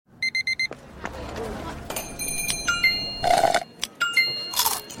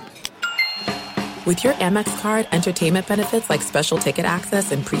With your Amex card, entertainment benefits like special ticket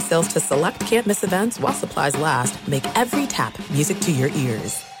access and pre-sales to select can't-miss events while supplies last make every tap music to your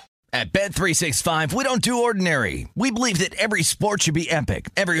ears. At Bet365, we don't do ordinary. We believe that every sport should be epic.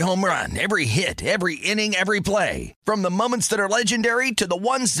 Every home run, every hit, every inning, every play. From the moments that are legendary to the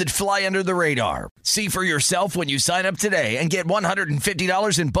ones that fly under the radar. See for yourself when you sign up today and get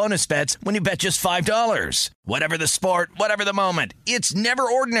 $150 in bonus bets when you bet just $5. Whatever the sport, whatever the moment, it's never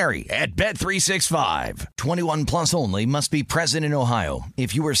ordinary at Bet365. 21 plus only. Must be present in Ohio.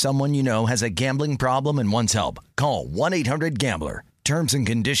 If you or someone you know has a gambling problem and wants help, call 1-800-GAMBLER. Terms and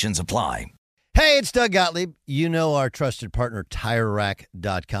conditions apply. Hey, it's Doug Gottlieb. You know our trusted partner,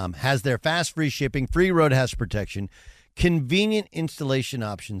 TireRack.com, has their fast, free shipping, free road hazard protection, convenient installation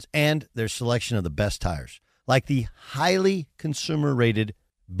options, and their selection of the best tires, like the highly consumer-rated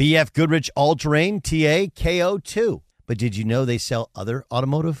BF Goodrich All-Terrain TA KO2. But did you know they sell other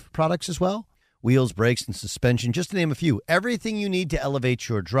automotive products as well? Wheels, brakes, and suspension, just to name a few. Everything you need to elevate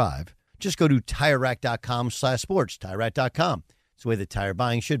your drive. Just go to TireRack.com/sports, TireRack.com. It's the way that tire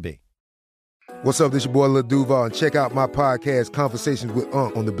buying should be. What's up? This your boy Lil Duval, and check out my podcast, Conversations with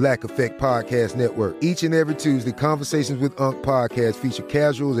Unc, on the Black Effect Podcast Network. Each and every Tuesday, Conversations with Unc podcast feature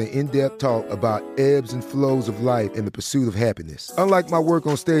casuals and in-depth talk about ebbs and flows of life and the pursuit of happiness. Unlike my work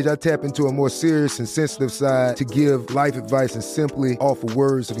on stage, I tap into a more serious and sensitive side to give life advice and simply offer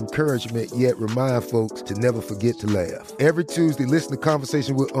words of encouragement, yet remind folks to never forget to laugh. Every Tuesday, listen to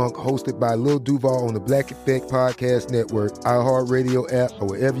Conversations with Unc, hosted by Lil Duval on the Black Effect Podcast Network, iHeartRadio app, or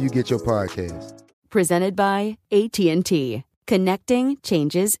wherever you get your podcasts. Presented by AT&T. Connecting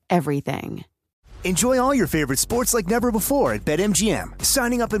changes everything. Enjoy all your favorite sports like never before at BetMGM.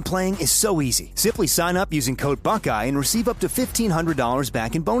 Signing up and playing is so easy. Simply sign up using code Buckeye and receive up to $1,500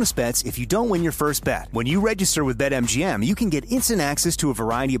 back in bonus bets if you don't win your first bet. When you register with BetMGM, you can get instant access to a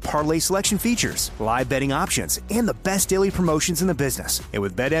variety of parlay selection features, live betting options, and the best daily promotions in the business. And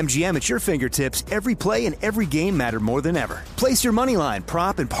with BetMGM at your fingertips, every play and every game matter more than ever. Place your moneyline,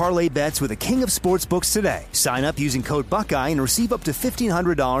 prop, and parlay bets with the king of sportsbooks today. Sign up using code Buckeye and receive up to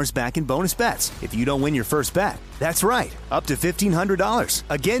 $1,500 back in bonus bets if you don't win your first bet. That's right, up to $1,500.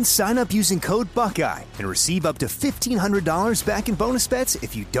 Again, sign up using code Buckeye and receive up to $1,500 back in bonus bets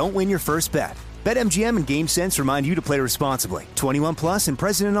if you don't win your first bet. BetMGM and GameSense remind you to play responsibly. 21 plus and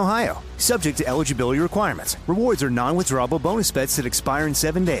present in Ohio. Subject to eligibility requirements. Rewards are non-withdrawable bonus bets that expire in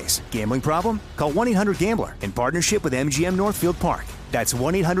 7 days. Gambling problem? Call 1-800-GAMBLER in partnership with MGM Northfield Park. That's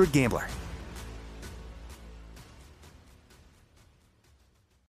 1-800-GAMBLER.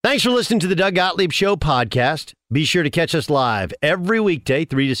 Thanks for listening to the Doug Gottlieb Show podcast. Be sure to catch us live every weekday,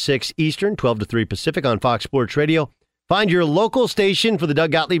 3 to 6 Eastern, 12 to 3 Pacific on Fox Sports Radio. Find your local station for the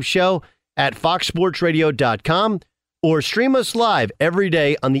Doug Gottlieb Show at foxsportsradio.com or stream us live every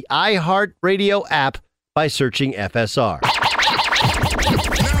day on the iHeartRadio app by searching FSR. Now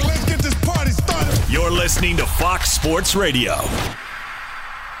let's get this party started. You're listening to Fox Sports Radio.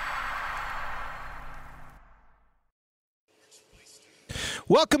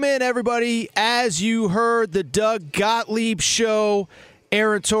 Welcome in, everybody. As you heard, the Doug Gottlieb Show.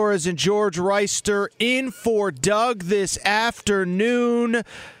 Aaron Torres and George Reister in for Doug this afternoon.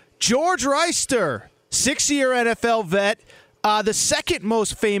 George Reister, 6-year NFL vet, the second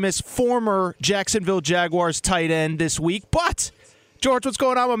most famous former Jacksonville Jaguars tight end this week. But, George, what's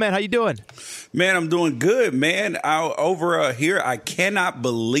going on, my man? How you doing? Man, I'm doing good, man. Over here, I cannot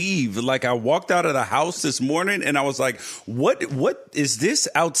believe, like, I walked out of the house this morning and I was like, what is this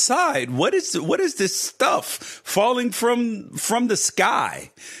outside? What is this stuff falling from the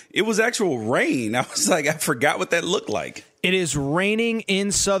sky? It was actual rain. I was like, I forgot what that looked like. It is raining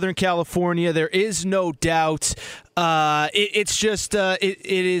in Southern California. There is no doubt. It's just it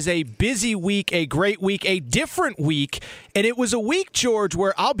is a busy week, a great week, a different week. And it was a week, George,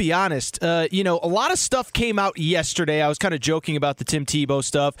 where I'll be honest, a lot of stuff came out yesterday. I was kind of joking about the Tim Tebow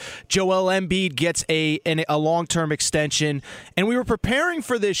stuff. Joel Embiid gets a long-term extension. And we were preparing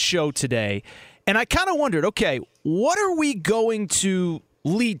for this show today. And I kind of wondered, okay, what are we going to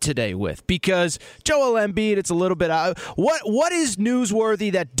lead today with? Because Joel Embiid, it's a little bit what is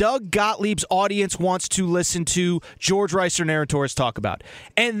newsworthy that Doug Gottlieb's audience wants to listen to George Reister and Aaron Torres talk about?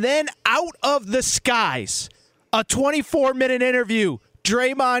 And then out of the skies, a 24-minute interview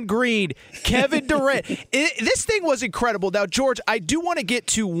Draymond Green, Kevin Durant. This thing was incredible. Now, George, I do want to get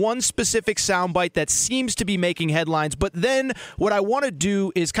to one specific soundbite that seems to be making headlines, but then what I want to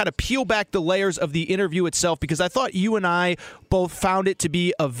do is kind of peel back the layers of the interview itself, because I thought you and I both found it to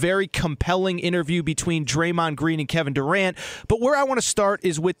be a very compelling interview between Draymond Green and Kevin Durant. But where I want to start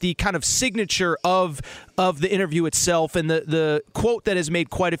is with the kind of signature of the interview itself and the quote that has made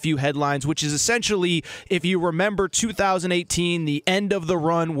quite a few headlines, which is essentially, if you remember 2018, the end of the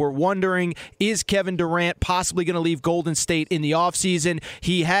run, we're wondering, is Kevin Durant possibly going to leave Golden State in the offseason?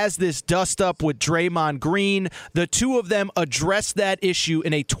 He has this dust-up with Draymond Green. The two of them addressed that issue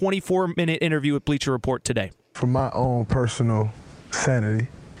in a 24-minute interview with Bleacher Report today. For my own personal sanity,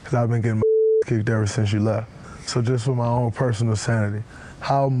 because I've been getting my kicked ever since you left. So just for my own personal sanity,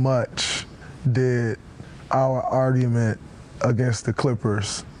 how much did our argument against the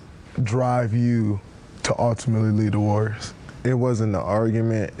Clippers drive you to ultimately lead the Warriors? It wasn't the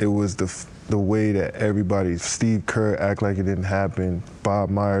argument. It was the way that everybody, Steve Kerr, act like it didn't happen. Bob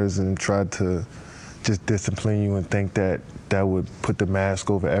Myers and tried to just discipline you and think that that would put the mask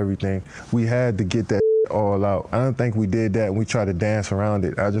over everything. We had to get that all out. I don't think we did that, and we tried to dance around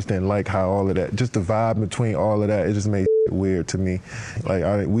it. I just didn't like how all of that, just the vibe between all of that, it just made it weird to me.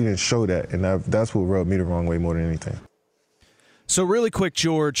 Like, we didn't show that, and that's what rubbed me the wrong way more than anything. So really quick,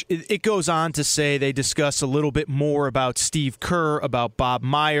 George, it goes on to say they discuss a little bit more about Steve Kerr, about Bob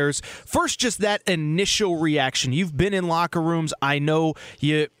Myers. First, just that initial reaction. You've been in locker rooms. I know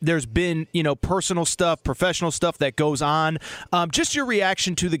there's been, personal stuff, professional stuff that goes on. Just your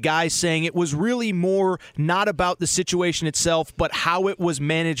reaction to the guys saying it was really more not about the situation itself, but how it was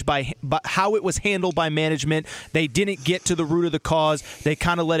managed how it was handled by management. They didn't get to the root of the cause. They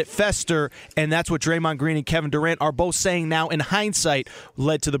kind of let it fester, and that's what Draymond Green and Kevin Durant are both saying now in hindsight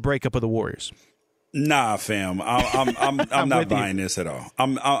led to the breakup of the Warriors. Nah, fam, I'm not buying this at all.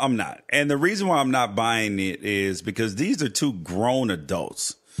 I'm not, and the reason why I'm not buying it is because these are two grown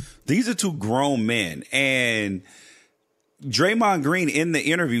adults. These are two grown men, and Draymond Green in the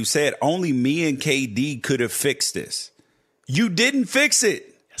interview said only me and KD could have fixed this. You didn't fix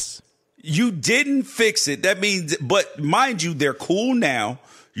it. Yes, you didn't fix it. That means, but mind you, they're cool now.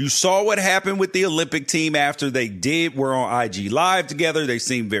 You saw what happened with the Olympic team after they were on IG Live together. They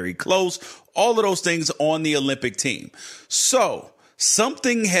seemed very close. All of those things on the Olympic team. So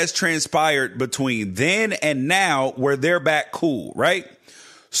something has transpired between then and now where they're back cool, right?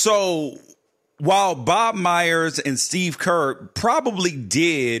 So while Bob Myers and Steve Kerr probably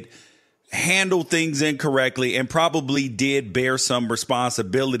did handle things incorrectly and probably did bear some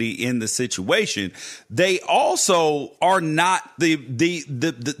responsibility in the situation, they also are not the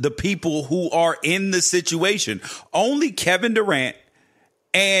people who are in the situation. Only Kevin Durant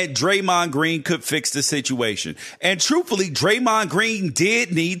and Draymond Green could fix the situation. And truthfully, Draymond Green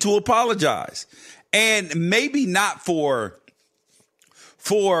did need to apologize. And maybe not for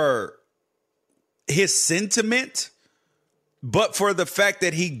his sentiment, but for the fact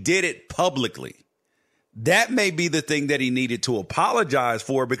that he did it publicly. That may be the thing that he needed to apologize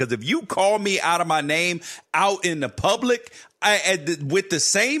for, because if you call me out of my name out in the public, with the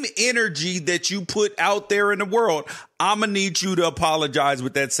same energy that you put out there in the world, I'm going to need you to apologize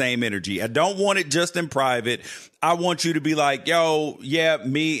with that same energy. I don't want it just in private. I want you to be like, yo, yeah,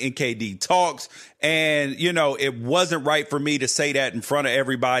 me and KD talks. And, it wasn't right for me to say that in front of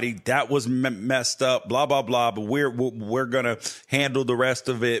everybody. That was messed up, blah, blah, blah. But we're going to handle the rest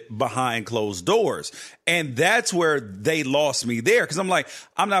of it behind closed doors. And that's where they lost me there. Because I'm like,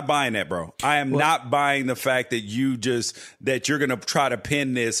 I'm not buying that, bro. I am not buying the fact that you're going to try to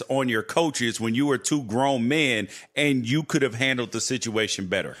pin this on your coaches when you were two grown men and you could have handled the situation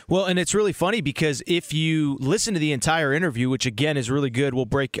better. Well, and it's really funny because if you listen to the entire interview, which again is really good, we'll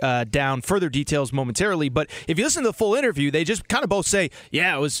break down further details momentarily, but if you listen to the full interview, they just kind of both say,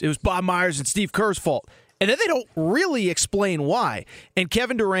 yeah, it was Bob Myers and Steve Kerr's fault. And then they don't really explain why. And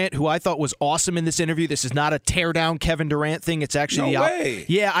Kevin Durant, who I thought was awesome in this interview, this is not a tear down Kevin Durant thing. It's actually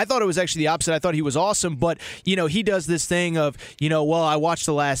Yeah, I thought it was actually the opposite. I thought he was awesome, but he does this thing of, I watched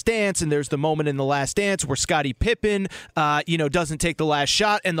The Last Dance, and there's the moment in The Last Dance where Scottie Pippen, doesn't take the last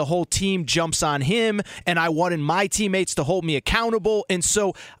shot, and the whole team jumps on him, and I wanted my teammates to hold me accountable. And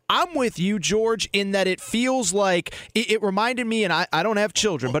so I'm with you, George, in that it feels like it reminded me, and I don't have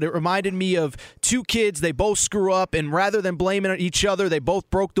children, but it reminded me of two kids. They both screw up, and rather than blaming each other, they both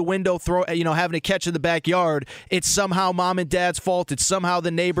broke the window, having a catch in the backyard. It's somehow mom and dad's fault. It's somehow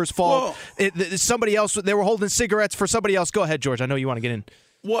the neighbor's fault. Somebody else, they were holding cigarettes for somebody else. Go ahead, George. I know you want to get in.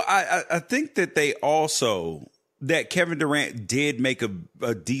 Well, I think that they also that Kevin Durant did make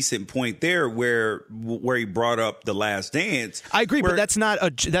a decent point there where he brought up The Last Dance. I agree, but that's not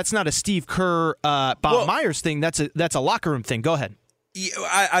a Steve Kerr, Bob Myers thing. That's a locker room thing. Go ahead. Yeah,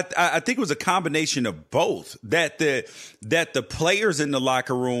 I think it was a combination of both, that the players in the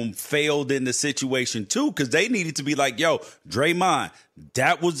locker room failed in the situation too, because they needed to be like, yo, Draymond,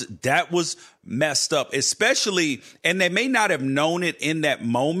 that was messed up, especially, and they may not have known it in that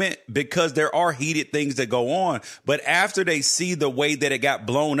moment because there are heated things that go on, but after they see the way that it got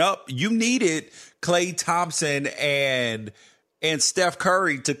blown up, you needed Klay Thompson and Steph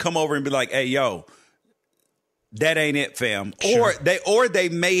Curry to come over and be like, hey, yo, that ain't it, fam. Sure. Or they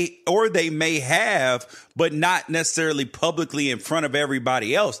may have, but not necessarily publicly in front of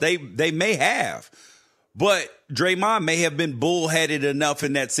everybody else. They may have, but Draymond may have been bullheaded enough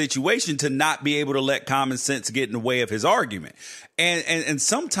in that situation to not be able to let common sense get in the way of his argument. And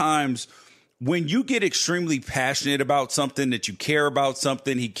sometimes when you get extremely passionate about something, that you care about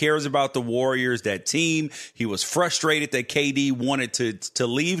something, he cares about the Warriors, that team. He was frustrated that KD wanted to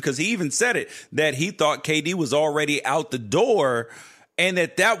leave, because he even said it, that he thought KD was already out the door, and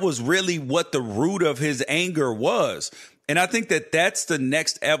that was really what the root of his anger was. And I think that that's the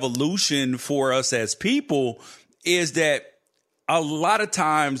next evolution for us as people, is that a lot of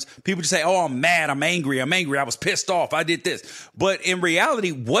times people just say, oh, I'm mad, I'm angry, I was pissed off, I did this. But in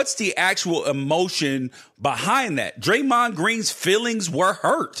reality, what's the actual emotion behind that? Draymond Green's feelings were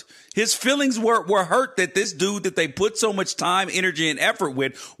hurt. His feelings were hurt that this dude that they put so much time, energy, and effort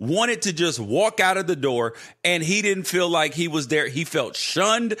with wanted to just walk out of the door, and he didn't feel like he was there. He felt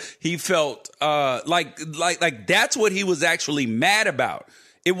shunned. He felt like that's what he was actually mad about.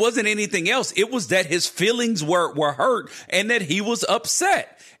 It wasn't anything else. It was that his feelings were hurt and that he was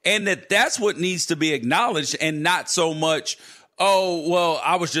upset, and that's what needs to be acknowledged, and not so much, oh, well,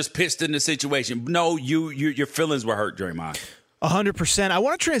 I was just pissed in the situation. No, your feelings were hurt, Draymond. 100%. I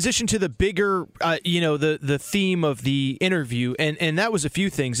want to transition to the bigger, the theme of the interview, and that was a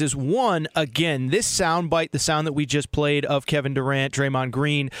few things. Is one, again, this soundbite, the sound that we just played of Kevin Durant, Draymond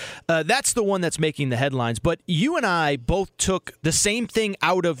Green, that's the one that's making the headlines. But you and I both took the same thing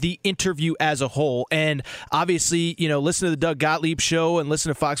out of the interview as a whole, and obviously, listen to the Doug Gottlieb show and listen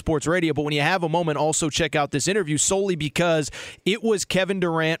to Fox Sports Radio. But when you have a moment, also check out this interview, solely because it was Kevin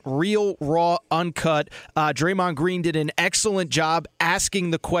Durant, real, raw, uncut. Draymond Green did an excellent job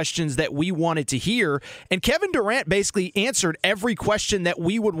asking the questions that we wanted to hear, and Kevin Durant basically answered every question that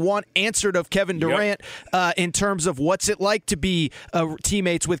we would want answered of Kevin Durant. In terms of what's it like to be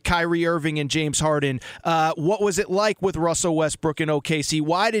teammates with Kyrie Irving and James Harden, what was it like with Russell Westbrook in OKC,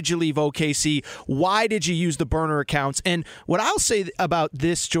 why did you leave OKC, why did you use the burner accounts? And what I'll say about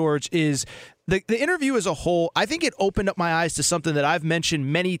this, George, is the interview as a whole, I think it opened up my eyes to something that I've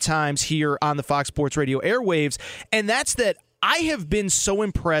mentioned many times here on the Fox Sports Radio airwaves, and that's that I have been so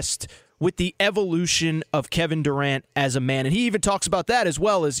impressed with the evolution of Kevin Durant as a man. And he even talks about that, as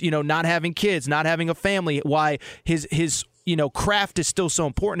well as, not having kids, not having a family, why his craft is still so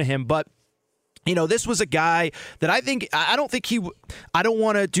important to him. But this was a guy that I don't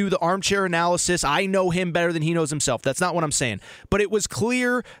want to do the armchair analysis. I know him better than he knows himself. That's not what I'm saying. But it was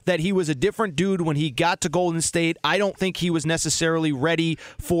clear that he was a different dude when he got to Golden State. I don't think he was necessarily ready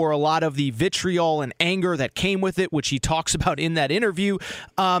for a lot of the vitriol and anger that came with it, which he talks about in that interview.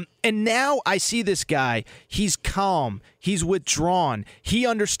 And now I see this guy. He's calm. He's withdrawn. He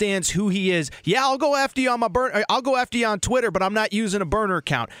understands who he is. Yeah, I'll go after you on I'll go after you on Twitter, but I'm not using a burner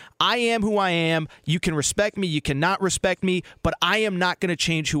account. I am who I am. You can respect me. You cannot respect me, but I am not going to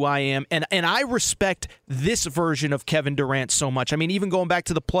change who I am. And I respect this version of Kevin Durant so much. I mean, even going back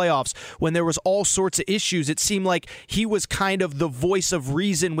to the playoffs when there was all sorts of issues, it seemed like he was kind of the voice of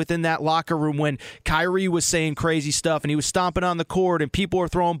reason within that locker room when Kyrie was saying crazy stuff and he was stomping on the court and people were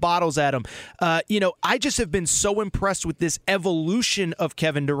throwing bottles at him. I just have been so impressed with this evolution of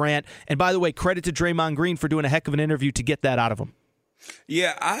Kevin Durant. And by the way, credit to Draymond Green for doing a heck of an interview to get that out of him.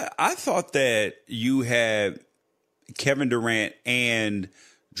 Yeah, I thought that you had Kevin Durant and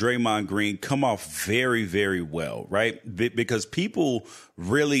Draymond Green come off very, very well, right? Because people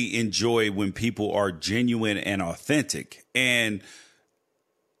really enjoy when people are genuine and authentic. And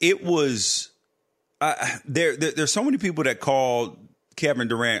it was there's so many people that call Kevin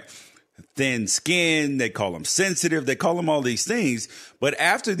Durant thin skinned, they call him sensitive, they call him all these things. But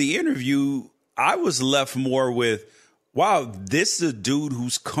after the interview, I was left more with, wow, this is a dude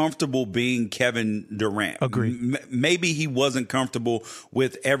who's comfortable being Kevin Durant. Agreed. Maybe he wasn't comfortable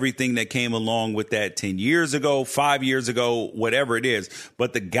with everything that came along with that 10 years ago, 5 years ago, whatever it is.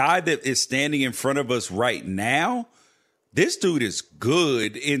 But the guy that is standing in front of us right now, this dude is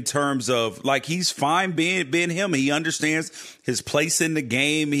good in terms of, like, he's fine being him. He understands his place in the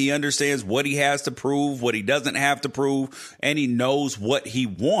game. He understands what he has to prove, what he doesn't have to prove, and he knows what he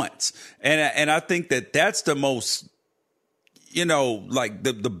wants. And I think that that's the most, like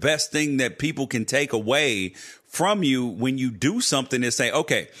the best thing that people can take away from you when you do something is say,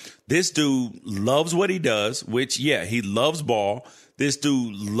 okay, this dude loves what he does, which, yeah, he loves ball. This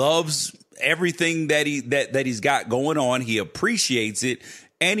dude loves everything that he's got going on. He appreciates it,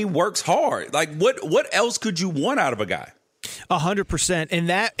 and he works hard. Like, what else could you want out of a guy? 100%.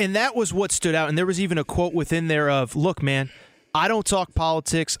 And that was what stood out. And there was even a quote within there of, look, man, I don't talk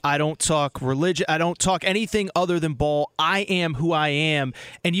politics. I don't talk religion. I don't talk anything other than ball. I am who I am.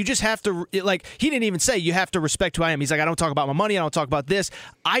 And you just have to, like, he didn't even say you have to respect who I am. He's like, I don't talk about my money. I don't talk about this.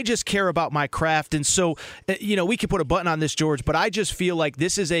 I just care about my craft. And so, we could put a button on this, George, but I just feel like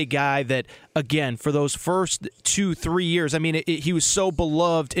this is a guy that, again, for those first 2-3 years, I mean, he was so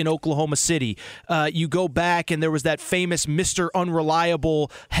beloved in Oklahoma City. You go back and there was that famous Mr.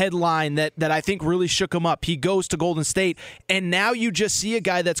 Unreliable headline that I think really shook him up. He goes to Golden State, and now you just see a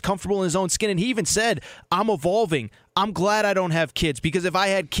guy that's comfortable in his own skin. And he even said, I'm evolving. I'm glad I don't have kids, because if I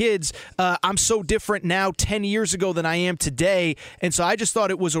had kids, I'm so different now 10 years ago than I am today. And so I just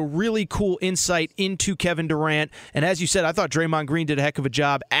thought it was a really cool insight into Kevin Durant. And as you said, I thought Draymond Green did a heck of a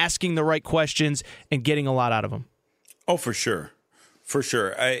job asking the right questions and getting a lot out of him. Oh, for sure. For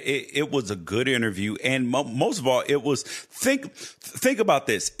sure. It was a good interview. And most of all, it was, think about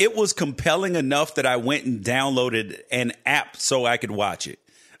this. It was compelling enough that I went and downloaded an app so I could watch it.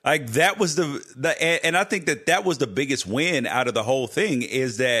 Like, that was and I think that was the biggest win out of the whole thing,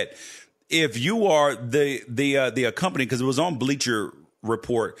 is that if you are the company, because it was on Bleacher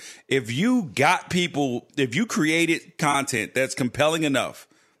Report, if you created content that's compelling enough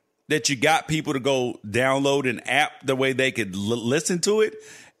that you got people to go download an app the way they could listen to it.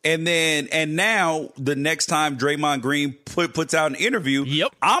 And now the next time Draymond Green puts out an interview,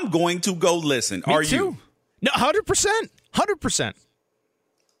 yep, I'm going to go listen. Me Are too. you? No, 100%.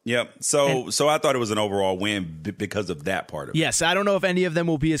 Yep. So I thought it was an overall win because of that part of it. Yes, I don't know if any of them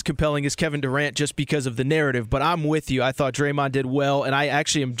will be as compelling as Kevin Durant just because of the narrative, but I'm with you. I thought Draymond did well, and I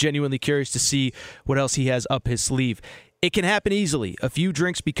actually am genuinely curious to see what else he has up his sleeve. It can happen easily. A few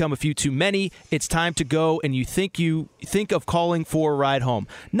drinks become a few too many. It's time to go, and you think of calling for a ride home.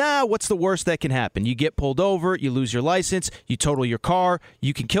 Nah, what's the worst that can happen? You get pulled over, you lose your license, you total your car,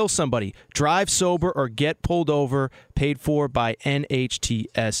 you can kill somebody. Drive sober or get pulled over, paid for by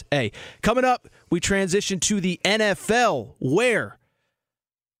NHTSA. Coming up, we transition to the NFL, where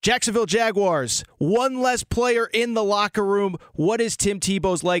Jacksonville Jaguars, one less player in the locker room. What is Tim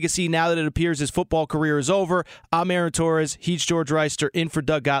Tebow's legacy now that it appears his football career is over? I'm Aaron Torres. He's George Reister, in for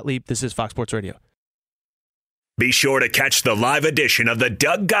Doug Gottlieb. This is Fox Sports Radio. Be sure to catch the live edition of the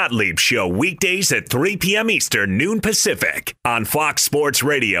Doug Gottlieb Show weekdays at 3 p.m. Eastern, noon Pacific, on Fox Sports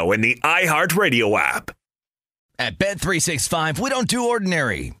Radio and the iHeartRadio app. At Bet365, we don't do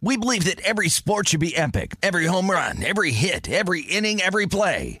ordinary. We believe that every sport should be epic. Every home run, every hit, every inning, every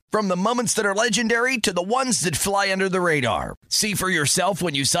play. From the moments that are legendary to the ones that fly under the radar. See for yourself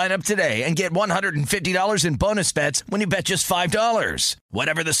when you sign up today and get $150 in bonus bets when you bet just $5.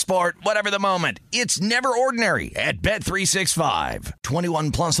 Whatever the sport, whatever the moment, it's never ordinary at Bet365. 21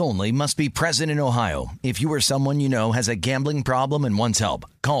 plus only. Must be present in Ohio. If you or someone you know has a gambling problem and wants help,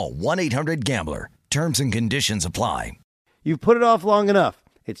 call 1-800-GAMBLER. Terms and conditions apply. You've put it off long enough.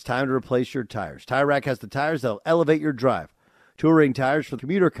 It's time to replace your tires. Tire Rack has the tires that'll elevate your drive. Touring tires for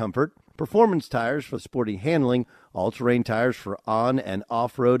commuter comfort, performance tires for sporty handling, all-terrain tires for on- and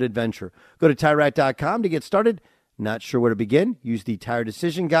off-road adventure. Go to TireRack.com to get started. Not sure where to begin? Use the Tire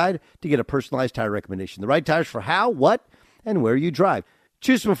Decision Guide to get a personalized tire recommendation. The right tires for how, what, and where you drive.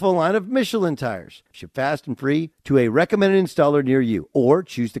 Choose from a full line of Michelin tires. Ship fast and free to a recommended installer near you, or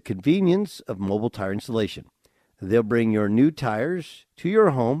choose the convenience of mobile tire installation. They'll bring your new tires to your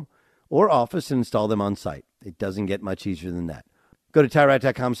home or office and install them on site. It doesn't get much easier than that. Go to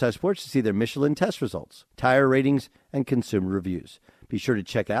TireRack.com/sports to see their Michelin test results, tire ratings, and consumer reviews. Be sure to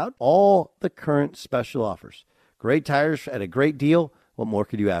check out all the current special offers. Great tires at a great deal. What more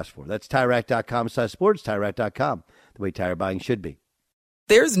could you ask for? That's TireRack.com/sports, TireRack.com, the way tire buying should be.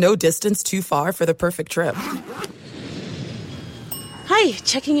 There's no distance too far for the perfect trip. Hi,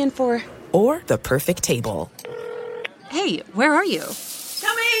 checking in for... Or the perfect table. Hey, where are you?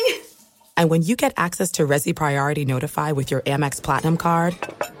 Coming! And when you get access to Resi Priority Notify with your Amex Platinum card...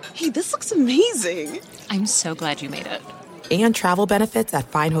 Hey, this looks amazing. I'm so glad you made it. And travel benefits at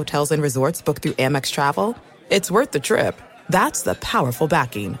fine hotels and resorts booked through Amex Travel, it's worth the trip. That's the powerful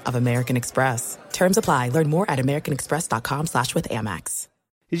backing of American Express. Terms apply. Learn more at americanexpress.com/withAmex.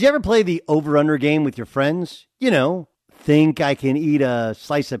 Did you ever play the over-under game with your friends? You know, think I can eat a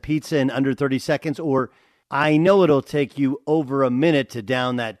slice of pizza in under 30 seconds, or I know it'll take you over a minute to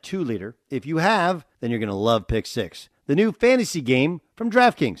down that 2-liter. If you have, then you're going to love Pick 6, the new fantasy game from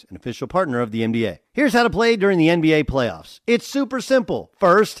DraftKings, an official partner of the NBA. Here's how to play during the NBA playoffs. It's super simple.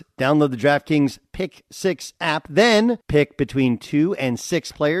 First, download the DraftKings Pick 6 app, then pick between 2 and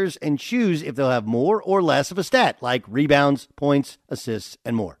 6 players and choose if they'll have more or less of a stat, like rebounds, points, assists,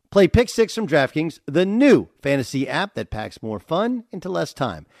 and more. Play Pick 6 from DraftKings, the new fantasy app that packs more fun into less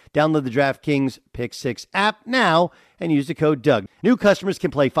time. Download the DraftKings Pick 6 app now and use the code Doug. New customers can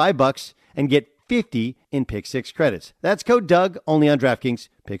play $5 and get 50 in Pick 6 credits. That's code Doug, only on DraftKings.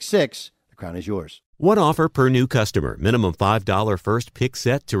 Pick 6, the crown is yours. One offer per new customer. Minimum $5 first pick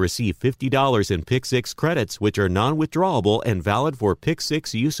set to receive $50 in Pick 6 credits, which are non-withdrawable and valid for Pick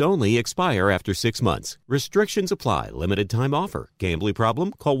 6 use only. Expire after 6 months. Restrictions apply. Limited time offer. Gambling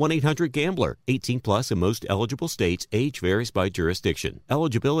problem? Call 1-800-GAMBLER. 18 plus in most eligible states. Age varies by jurisdiction.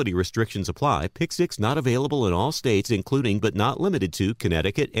 Eligibility restrictions apply. Pick 6 not available in all states, including but not limited to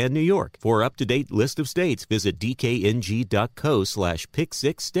Connecticut and New York. For up-to-date list of states, visit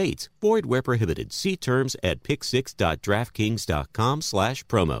dkng.co/pick6states. Void where prohibited. See terms at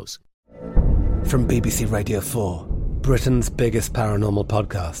pick6.draftkings.com/promos. From BBC Radio 4, Britain's biggest paranormal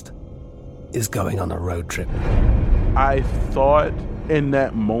podcast is going on a road trip. I thought in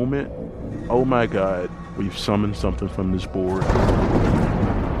that moment, oh my God, we've summoned something from this board.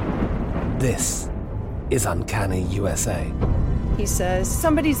 This is Uncanny USA. He says,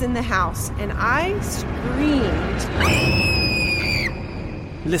 somebody's in the house, and I screamed.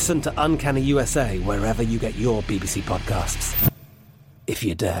 Listen to Uncanny USA wherever you get your BBC podcasts, if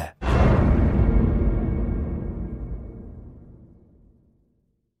you dare.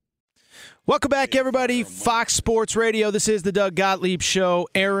 Welcome back, everybody. Fox Sports Radio. This is the Doug Gottlieb Show.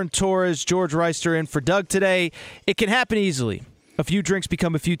 Aaron Torres, George Reister in for Doug today. It can happen easily. A few drinks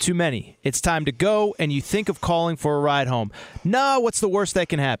become a few too many. It's time to go, and you think of calling for a ride home. No, what's the worst that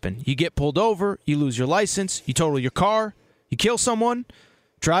can happen? You get pulled over, you lose your license, you total your car, you kill someone.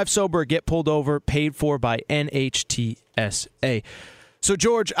 Drive sober, get pulled over, paid for by NHTSA. So,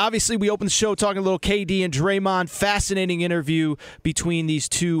 George, obviously we opened the show talking a little KD and Draymond. Fascinating interview between these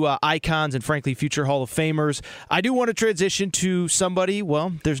two icons and, frankly, future Hall of Famers. I do want to transition to somebody,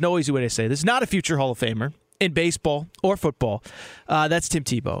 well, there's no easy way to say this, not a future Hall of Famer in baseball or football. That's Tim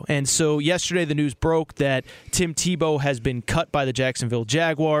Tebow. And so yesterday the news broke that Tim Tebow has been cut by the Jacksonville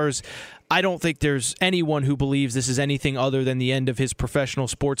Jaguars. I don't think there's anyone who believes this is anything other than the end of his professional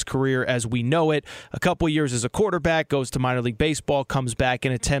sports career as we know it. A couple years as a quarterback, goes to minor league baseball, comes back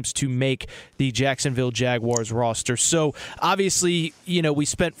and attempts to make the Jacksonville Jaguars roster. So obviously, you know, we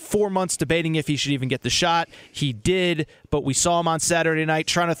spent 4 months debating if he should even get the shot. He did, but we saw him on Saturday night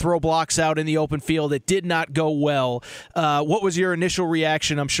trying to throw blocks out in the open field. It did not go well. What was your initial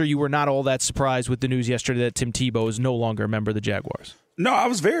reaction? I'm sure you were not all that surprised with the news yesterday that Tim Tebow is no longer a member of the Jaguars. No, I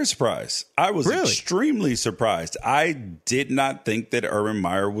was very surprised. I was extremely surprised. I did not think that Urban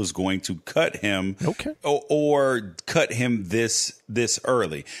Meyer was going to cut him or cut him this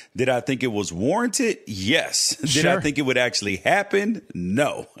early. Did I think it was warranted? Yes. Did I think it would actually happen?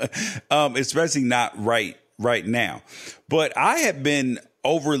 No. Especially not right now. But I have been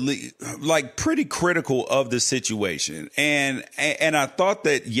overly pretty critical of the situation. And I thought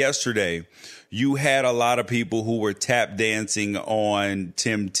that yesterday you had a lot of people who were tap dancing on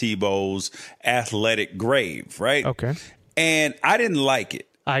Tim Tebow's athletic grave, right? Okay. And I didn't like it.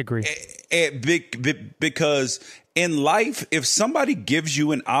 I agree. Because in life, if somebody gives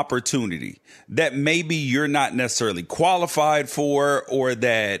you an opportunity that maybe you're not necessarily qualified for, or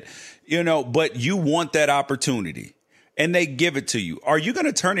that, you know, but you want that opportunity and they give it to you, are you going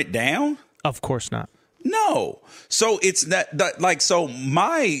to turn it down? Of course not. No. So it's that so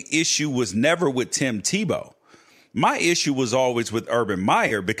my issue was never with Tim Tebow. My issue was always with Urban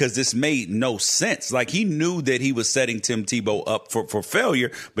Meyer, because this made no sense. Like, he knew that he was setting Tim Tebow up for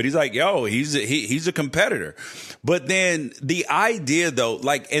failure, but he's like, yo, he's a competitor. But then the idea, though,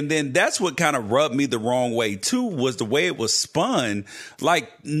 and then that's what kind of rubbed me the wrong way too, was the way it was spun. Like,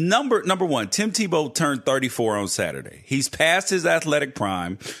 number one, Tim Tebow turned 34 on Saturday. He's past his athletic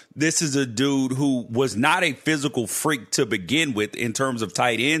prime. This is a dude who was not a physical freak to begin with in terms of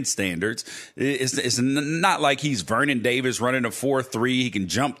tight end standards. It's not like he's Vernon Davis running a 4.3. He can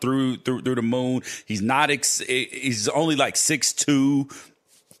jump through the moon. He's not. He's only like 6'2".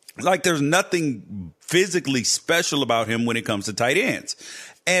 Like, there's nothing physically special about him when it comes to tight ends.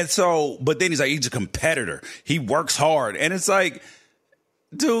 And so, but then he's like, he's a competitor. He works hard. And it's like,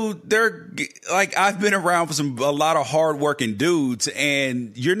 dude, they're like, I've been around for a lot of hardworking dudes,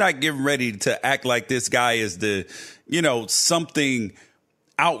 and you're not getting ready to act like this guy is something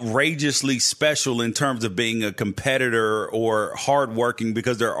outrageously special in terms of being a competitor or hardworking,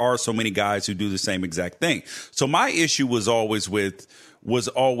 because there are so many guys who do the same exact thing. So my issue was always with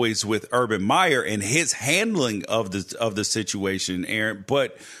Urban Meyer and his handling of the situation, Aaron.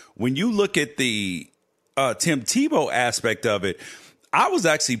 But when you look at the Tim Tebow aspect of it, I was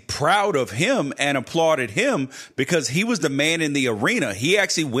actually proud of him and applauded him because he was the man in the arena. He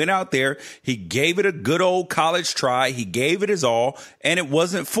actually went out there. He gave it a good old college try. He gave it his all, and it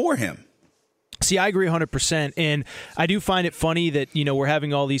wasn't for him. See, I agree 100%, and I do find it funny that, we're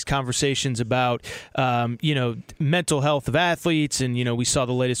having all these conversations about, mental health of athletes, and, we saw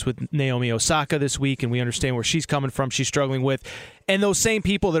the latest with Naomi Osaka this week, and we understand where she's coming from, she's struggling with. And those same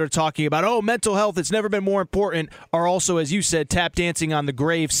people that are talking about, mental health, it's never been more important, are also, as you said, tap dancing on the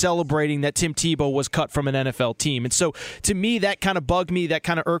grave, celebrating that Tim Tebow was cut from an NFL team. And so, to me, that kind of bugged me, that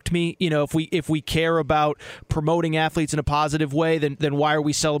kind of irked me. If we care about promoting athletes in a positive way, then why are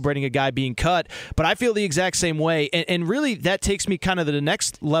we celebrating a guy being cut? But I feel the exact same way. And really, that takes me kind of to the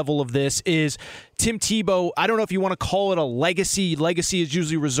next level of this is Tim Tebow. I don't know if you want to call it a legacy. Legacy is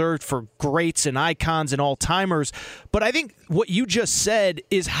usually reserved for greats and icons and all-timers. But I think what you just said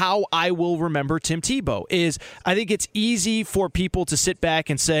is how I will remember Tim Tebow. I think it's easy for people to sit back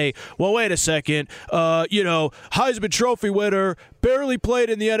and say, well, wait a second, Heisman Trophy winner, barely played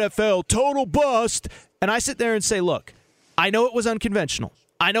in the NFL, total bust. And I sit there and say, look, I know it was unconventional.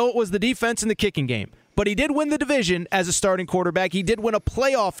 I know it was the defense and the kicking game. But he did win the division as a starting quarterback. He did win a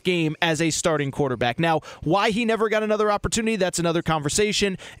playoff game as a starting quarterback. Now, why he never got another opportunity, that's another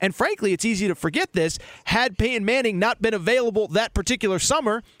conversation. And frankly, it's easy to forget this. Had Peyton Manning not been available that particular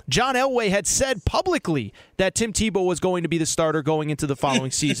summer, John Elway had said publicly that Tim Tebow was going to be the starter going into the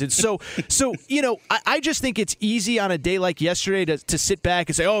following season. So I just think it's easy on a day like yesterday to sit back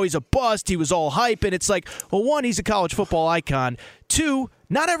and say, oh, he's a bust, he was all hype. And it's like, well, one, he's a college football icon. Two,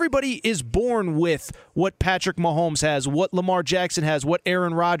 not everybody is born with what Patrick Mahomes has, what Lamar Jackson has, what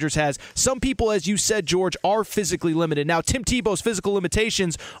Aaron Rodgers has. Some people, as you said, George, are physically limited. Now, Tim Tebow's physical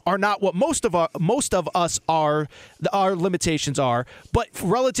limitations are not what most of us are. Our limitations are, but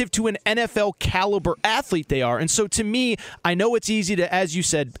relative to an NFL caliber athlete, they are. And so, to me, I know it's easy to, as you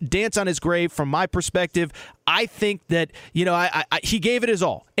said, dance on his grave. From my perspective, I think that he gave it his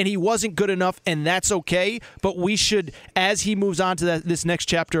all, and he wasn't good enough, and that's okay. But we should, as he moves on to this next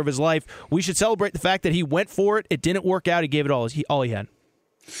chapter of his life, we should celebrate the fact that he went for it. It didn't work out. He gave it all he had.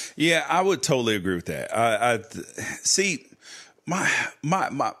 Yeah, I would totally agree with that. I see.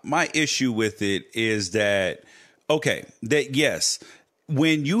 My issue with it is that yes,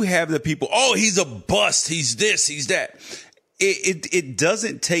 when you have the people, he's a bust, he's this, he's that. It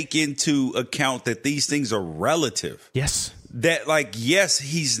doesn't take into account that these things are relative. Yes. That, yes,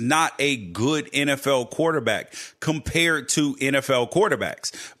 he's not a good NFL quarterback compared to NFL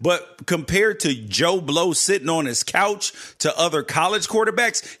quarterbacks. But compared to Joe Blow sitting on his couch to other college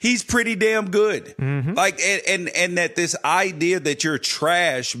quarterbacks, he's pretty damn good. Mm-hmm. And that this idea that you're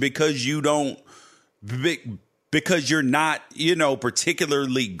trash because you don't because you're not,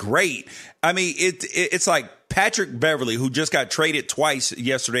 particularly great. I mean, it's like Patrick Beverly, who just got traded twice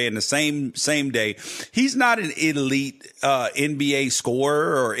yesterday in the same day. He's not an elite NBA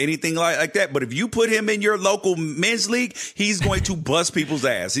scorer or anything like that. But if you put him in your local men's league, he's going to bust people's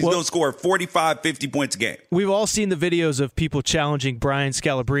ass. He's going to score 45, 50 points a game. We've all seen the videos of people challenging Brian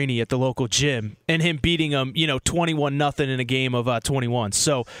Scalabrine at the local gym and him beating them, 21-0 in a game of 21.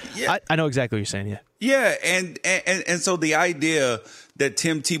 So yeah. I know exactly what you're saying. Yeah. Yeah, and so the idea that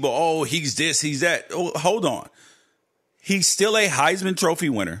Tim Tebow, he's this, he's that. Oh, hold on. He's still a Heisman Trophy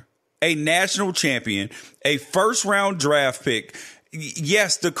winner, a national champion, a first-round draft pick.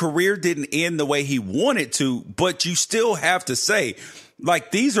 Yes, the career didn't end the way he wanted to, but you still have to say,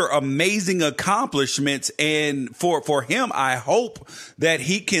 these are amazing accomplishments. And for him, I hope that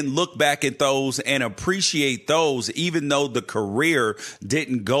he can look back at those and appreciate those, even though the career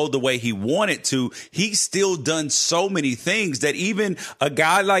didn't go the way he wanted to. He's still done so many things that even a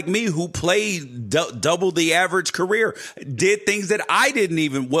guy like me who played double the average career did things that I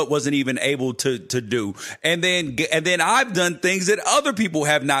wasn't even able to do. And then I've done things that other people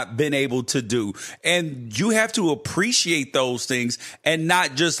have not been able to do. And you have to appreciate those things and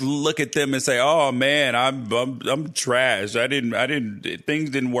not just look at them and say, "Oh man, I'm trash. Things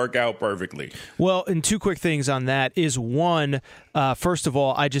didn't work out perfectly." Well, and two quick things on that is one, First of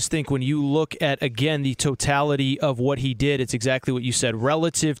all, I just think when you look at, again, the totality of what he did, it's exactly what you said.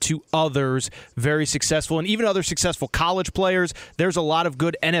 Relative to others, very successful, and even other successful college players. There's a lot of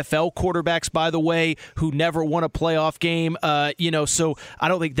good NFL quarterbacks, by the way, who never won a playoff game. So I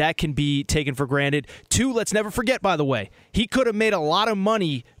don't think that can be taken for granted. Two, let's never forget, by the way, he could have made a lot of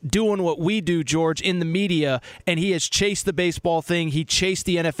money doing what we do, George, in the media, and he has chased the baseball thing. He chased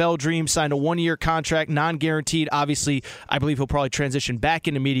the NFL dream, signed a one-year contract, non-guaranteed. Obviously, I believe he'll probably transition back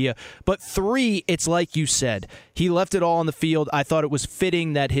into media. But three, it's like you said. He left it all on the field. I thought it was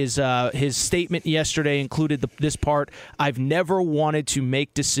fitting that his statement yesterday included this part. I've never wanted to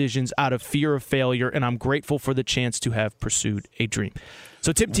make decisions out of fear of failure, and I'm grateful for the chance to have pursued a dream.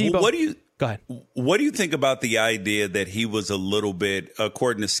 So Tim Tebow. Go ahead. What do you think about the idea that he was a little bit,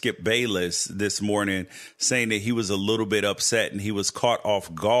 according to Skip Bayless this morning, saying that he was a little bit upset and he was caught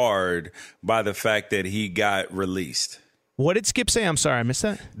off guard by the fact that he got released? What did Skip say? I'm sorry, I missed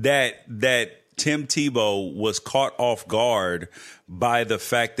that. That Tim Tebow was caught off guard by the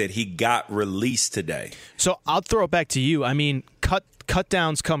fact that he got released today. So I'll throw it back to you. I mean, cut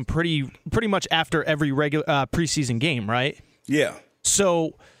downs come pretty much after every regular preseason game, right? Yeah.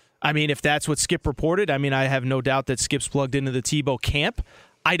 So, I mean, if that's what Skip reported, I mean, I have no doubt that Skip's plugged into the Tebow camp.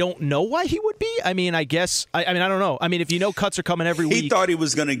 I don't know why he would be. I mean, I guess, I don't know. I mean, if you know cuts are coming every week. He thought he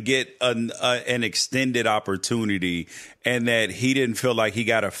was going to get an extended opportunity and that he didn't feel like he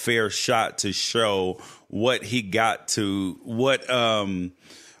got a fair shot to show what he got to, what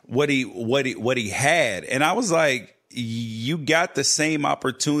he had. And I was like, you got the same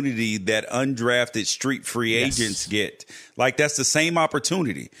opportunity that undrafted street free agents get. Like, that's the same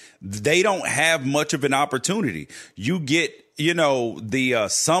opportunity. They don't have much of an opportunity. You get, the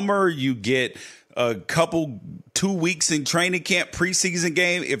summer, you get a couple 2 weeks in training camp, preseason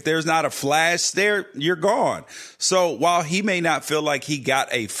game. If there's not a flash there, you're gone. So while he may not feel like he got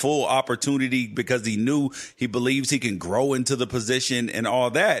a full opportunity because he believes he can grow into the position and all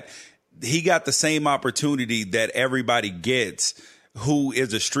that, he got the same opportunity that everybody gets who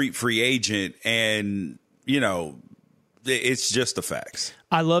is a street free agent. And, it's just the facts.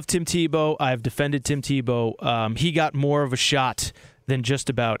 I love Tim Tebow. I've defended Tim Tebow. He got more of a shot than just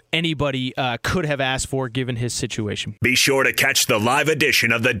about anybody could have asked for given his situation. Be sure to catch the live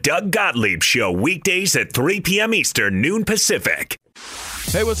edition of the Doug Gottlieb Show weekdays at 3 p.m. Eastern, noon Pacific.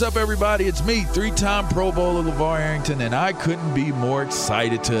 Hey, what's up, everybody? It's me, three-time Pro Bowler LeVar Arrington, and I couldn't be more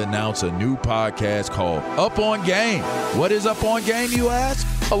excited to announce a new podcast called Up On Game. What is Up On Game, you ask?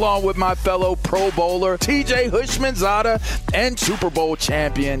 Along with my fellow Pro Bowler, TJ Hushmanzada, and Super Bowl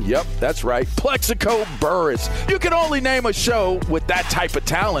champion, yep, that's right, Plexico Burress. You can only name a show with that type of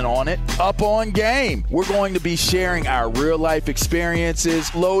talent on it. Up On Game. We're going to be sharing our real-life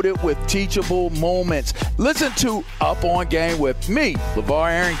experiences loaded with teachable moments. Listen to Up On Game with me, LeVar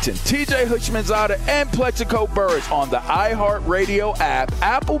Arrington, TJ Hushmanzada, and Plexico Burress on the iHeartRadio app,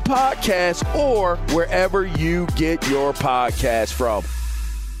 Apple Podcasts, or wherever you get your podcasts from.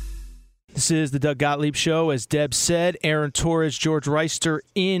 This is the Doug Gottlieb Show. As Deb said, Aaron Torres, George Reister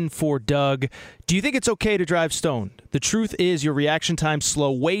in for Doug. Do you think it's okay to drive stoned? The truth is your reaction times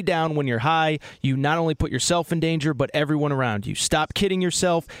slow way down when you're high. You not only put yourself in danger, but everyone around you. Stop kidding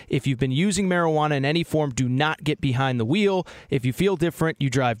yourself. If you've been using marijuana in any form, do not get behind the wheel. If you feel different, you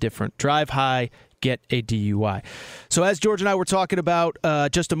drive different. Drive high. Get a DUI. So as George and I were talking about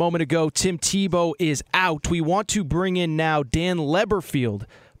just a moment ago, Tim Tebow is out. We want to bring in now Dan Leberfield,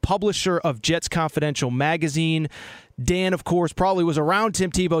 publisher of Jets Confidential magazine. Dan, of course, probably was around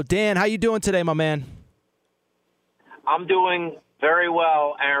Tim Tebow. Dan, how you doing today, my man? I'm doing very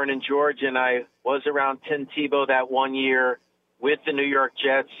well, Aaron and George, and I was around Tim Tebow that 1 year with the New York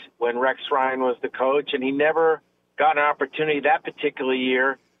Jets when Rex Ryan was the coach, and he never got an opportunity that particular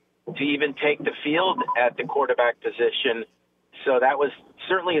year to even take the field at the quarterback position. So that was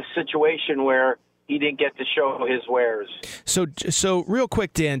certainly a situation where he didn't get to show his wares. So real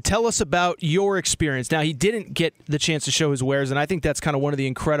quick, Dan, tell us about your experience. Now, he didn't get the chance to show his wares, and I think that's kind of one of the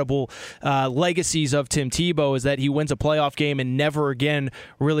incredible legacies of Tim Tebow is that he wins a playoff game and never again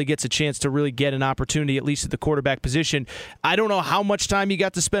really gets a chance to really get an opportunity, at least at the quarterback position. I don't know how much time you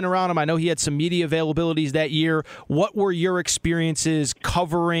got to spend around him. I know he had some media availabilities that year. What were your experiences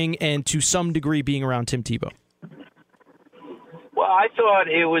covering and to some degree being around Tim Tebow? Well, I thought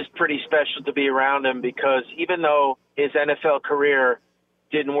it was pretty special to be around him because even though his NFL career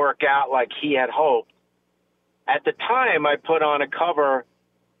didn't work out like he had hoped, at the time I put on a cover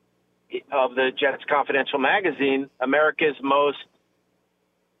of the Jets Confidential magazine, America's most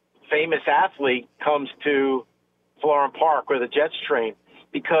famous athlete comes to Florham Park where the Jets train,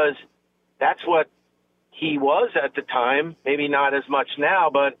 because that's what he was at the time, maybe not as much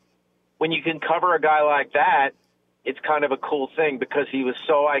now, but when you can cover a guy like that, it's kind of a cool thing because he was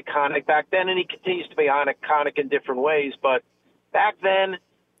so iconic back then, and he continues to be iconic in different ways. But back then,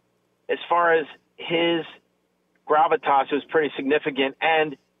 as far as his gravitas, was pretty significant,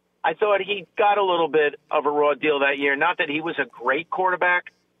 and I thought he got a little bit of a raw deal that year. Not that he was a great quarterback,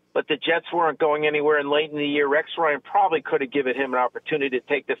 but the Jets weren't going anywhere, and late in the year, Rex Ryan probably could have given him an opportunity to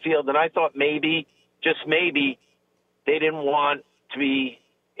take the field, and I thought maybe, just maybe, they didn't want to be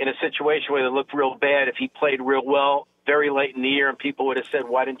in a situation where they looked real bad if he played real well very late in the year, and people would have said,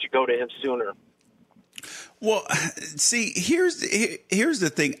 why didn't you go to him sooner? Well, see, here's the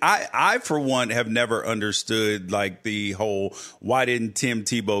thing. I for one have never understood like the whole why didn't Tim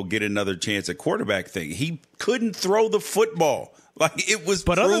Tebow get another chance at quarterback thing. He couldn't throw the football. Like it was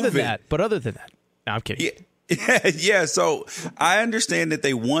But proven. other than that. No, I'm kidding. Yeah, so I understand that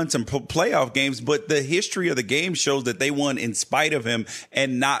they won some playoff games, but the history of the game shows that they won in spite of him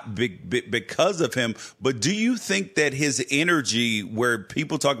and not because of him. But do you think that his energy, where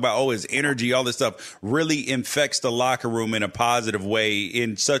people talk about, oh, his energy, all this stuff, really infects the locker room in a positive way,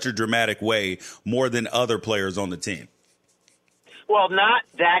 in such a dramatic way, more than other players on the team? Well, not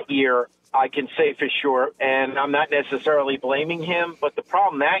that year, I can say for sure, and I'm not necessarily blaming him, but the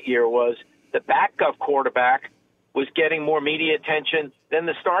problem that year was the backup quarterback was getting more media attention than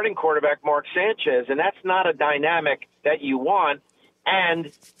the starting quarterback, Mark Sanchez, and that's not a dynamic that you want.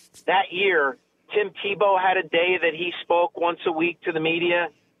 And that year, Tim Tebow had a day that he spoke once a week to the media,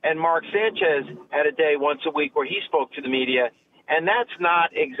 and Mark Sanchez had a day once a week where he spoke to the media, and that's not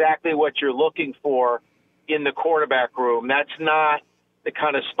exactly what you're looking for in the quarterback room. That's not the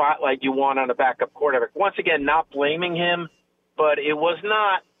kind of spotlight you want on a backup quarterback. Once again, not blaming him, but it was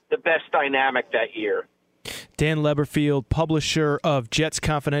not the best dynamic that year. Dan Leberfield, publisher of Jets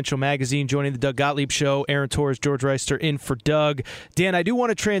Confidential magazine, joining the Doug Gottlieb Show. Aaron Torres, George Reister in for Doug. Dan, I do want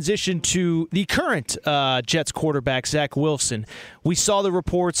to transition to the current Jets quarterback, Zach Wilson. We saw the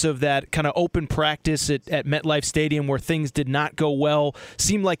reports of that kind of open practice at MetLife Stadium where things did not go well.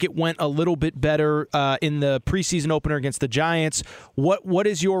 Seemed like it went a little bit better in the preseason opener against the Giants. What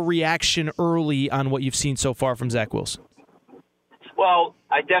is your reaction early on what you've seen so far from Zach Wilson? Well,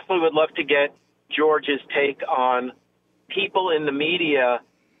 I definitely would love to get George's take on people in the media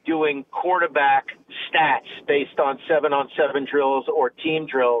doing quarterback stats based on 7-on-7 drills or team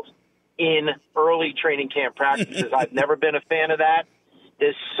drills in early training camp practices. I've never been a fan of that.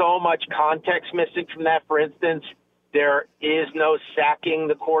 There's so much context missing from that. For instance, there is no sacking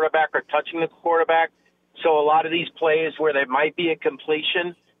the quarterback or touching the quarterback. So a lot of these plays where there might be a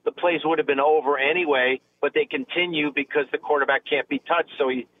completion, the plays would have been over anyway, but they continue because the quarterback can't be touched, so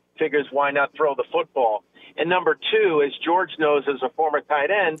he figures why not throw the football. And number two, as George knows as a former tight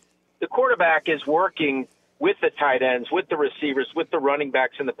end, the quarterback is working with the tight ends, with the receivers, with the running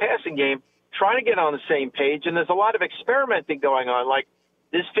backs in the passing game, trying to get on the same page, and there's a lot of experimenting going on, like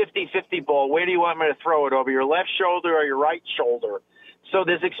this 50-50 ball, where do you want me to throw it, over your left shoulder or your right shoulder? So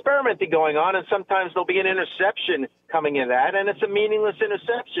there's experimenting going on, and sometimes there'll be an interception coming in that, and it's a meaningless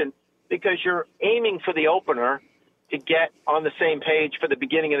interception because you're aiming for the opener to get on the same page for the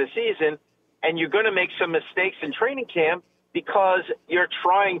beginning of the season, and you're going to make some mistakes in training camp because you're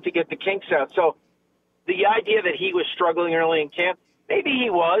trying to get the kinks out. So the idea that he was struggling early in camp, maybe he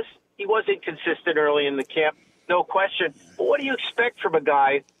was. He was inconsistent early in the camp, no question. But what do you expect from a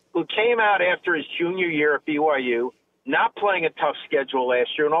guy who came out after his junior year at BYU, not playing a tough schedule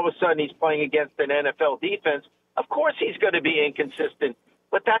last year, and all of a sudden he's playing against an NFL defense? Of course he's going to be inconsistent,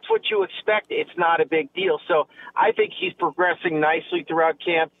 but that's what you expect. It's not a big deal. So I think he's progressing nicely throughout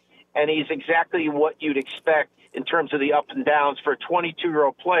camp, and he's exactly what you'd expect in terms of the up and downs for a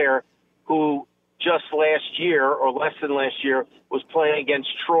 22-year-old player who just last year, or less than last year, was playing against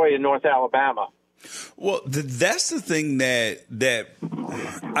Troy in North Alabama. Well, that's the thing that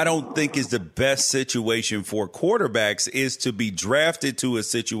I don't think is the best situation for quarterbacks, is to be drafted to a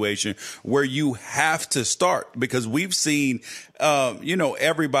situation where you have to start, because we've seen,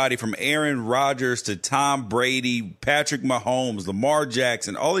 everybody from Aaron Rodgers to Tom Brady, Patrick Mahomes, Lamar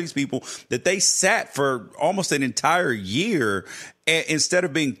Jackson, all these people that they sat for almost an entire year instead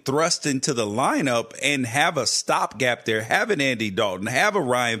of being thrust into the lineup and have a stopgap there, have an Andy Dalton, have a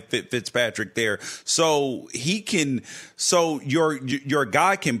Ryan Fitzpatrick there, so your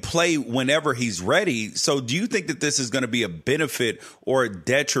guy can play whenever he's ready. So do you think that this is going to be a benefit or a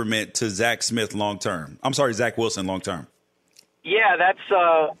detriment to Zach Wilson long term? Yeah, that's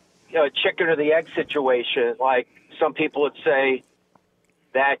a chicken or the egg situation. Like some people would say,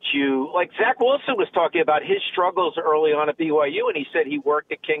 that Zach Wilson was talking about his struggles early on at BYU, and he said he worked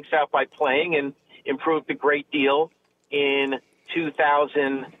the kinks out by playing, and improved a great deal in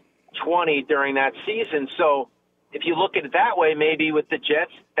 2020 during that season. So if you look at it that way, maybe with the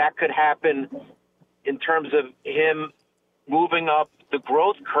Jets, that could happen in terms of him moving up the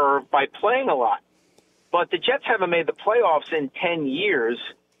growth curve by playing a lot. But the Jets haven't made the playoffs in 10 years,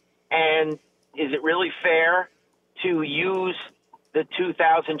 and is it really fair to use the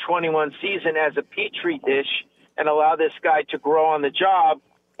 2021 season as a petri dish and allow this guy to grow on the job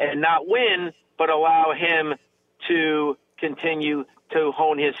and not win, but allow him to continue to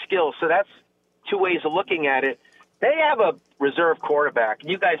hone his skills? So that's two ways of looking at it. They have a reserve quarterback.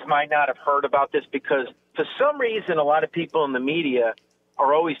 You guys might not have heard about this because for some reason a lot of people in the media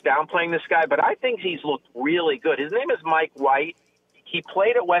are always downplaying this guy, but I think he's looked really good. His name is Mike White. He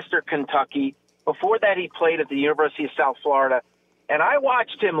played at Western Kentucky. Before that, he played at the University of South Florida. And I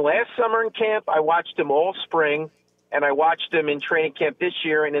watched him last summer in camp. I watched him all spring, and I watched him in training camp this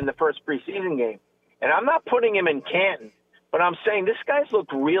year and in the first preseason game. And I'm not putting him in Canton, but I'm saying this guy's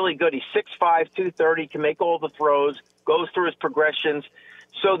looked really good. He's 6'5", 230, can make all the throws, goes through his progressions.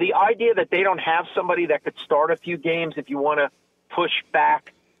 So the idea that they don't have somebody that could start a few games if you want to push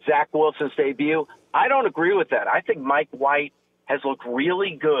back Zach Wilson's debut, I don't agree with that. I think Mike White has looked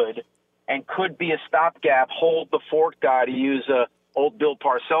really good and could be a stopgap, hold the fort guy, to use old Bill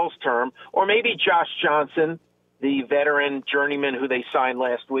Parcells term, or maybe Josh Johnson, the veteran journeyman who they signed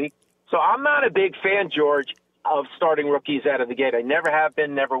last week. So I'm not a big fan, George, of starting rookies out of the gate. I never have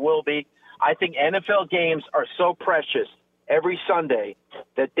been, never will be. I think NFL games are so precious every Sunday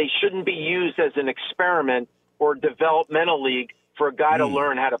that they shouldn't be used as an experiment or developmental league for a guy to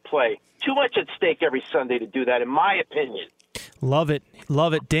learn how to play. Too much at stake every Sunday to do that, in my opinion. Love it.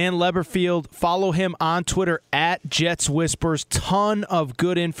 Love it. Dan Leberfield, follow him on Twitter at Jets Whispers. Ton of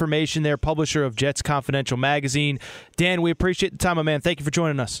good information there, publisher of Jets Confidential magazine. Dan, we appreciate the time, my man. Thank you for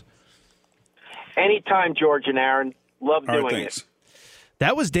joining us. Anytime, George and Aaron. Love doing it.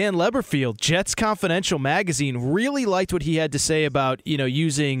 That was Dan Leberfield, Jets Confidential magazine. Really liked what he had to say about,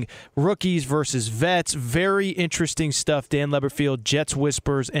 using rookies versus vets. Very interesting stuff. Dan Leberfield, Jets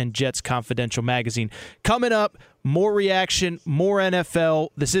Whispers, and Jets Confidential magazine. Coming up, more reaction, more NFL.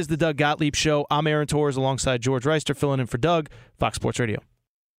 This is the Doug Gottlieb Show. I'm Aaron Torres alongside George Reister, filling in for Doug, Fox Sports Radio.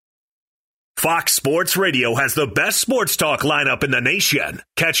 Fox Sports Radio has the best sports talk lineup in the nation.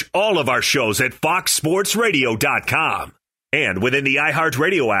 Catch all of our shows at foxsportsradio.com. And within the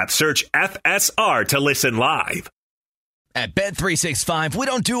iHeartRadio app, search FSR to listen live. At Bet365, we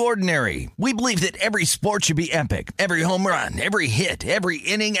don't do ordinary. We believe that every sport should be epic. Every home run, every hit, every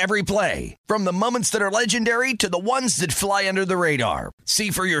inning, every play. From the moments that are legendary to the ones that fly under the radar. See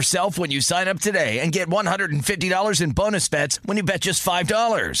for yourself when you sign up today and get $150 in bonus bets when you bet just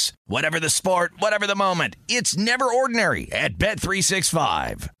 $5. Whatever the sport, whatever the moment, it's never ordinary at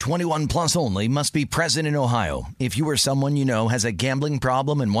Bet365. 21 plus only. Must be present in Ohio. If you or someone you know has a gambling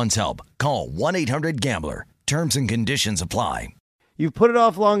problem and wants help, call 1-800-GAMBLER. Terms and conditions apply. You've put it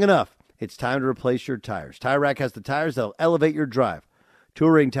off long enough. It's time to replace your tires. Tire Rack has the tires that'll elevate your drive.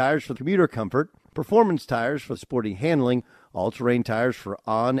 Touring tires for commuter comfort, performance tires for sporty handling, all-terrain tires for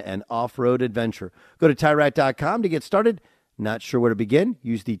on- and off-road adventure. Go to TireRack.com to get started. Not sure where to begin?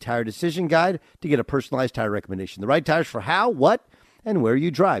 Use the Tire Decision Guide to get a personalized tire recommendation. The right tires for how, what, and where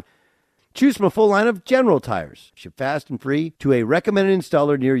you drive. Choose from a full line of General tires. Ship fast and free to a recommended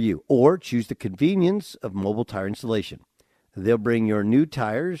installer near you. Or choose the convenience of mobile tire installation. They'll bring your new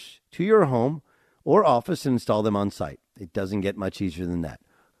tires to your home or office and install them on site. It doesn't get much easier than that.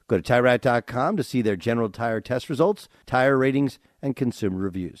 Go to TireRack.com to see their General Tire test results, tire ratings, and consumer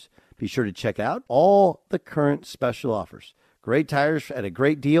reviews. Be sure to check out all the current special offers. Great tires at a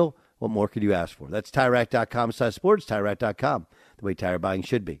great deal. What more could you ask for? That's TireRack.com/sports, TireRack.com, the way tire buying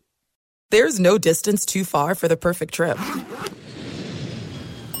should be. There's no distance too far for the perfect trip.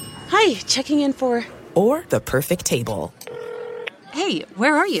 Hi, checking in for... Or the perfect table. Hey,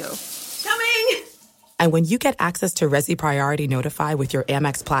 where are you? Coming! And when you get access to Resi Priority Notify with your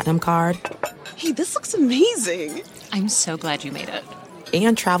Amex Platinum card... Hey, this looks amazing. I'm so glad you made it.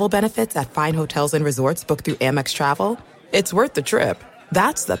 And travel benefits at fine hotels and resorts booked through Amex Travel, it's worth the trip.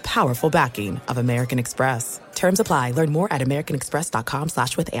 That's the powerful backing of American Express. Terms apply. Learn more at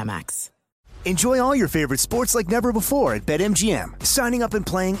americanexpress.com/withAmex. Enjoy all your favorite sports like never before at BetMGM. Signing up and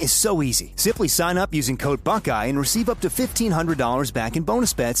playing is so easy. Simply sign up using code Buckeye and receive up to $1,500 back in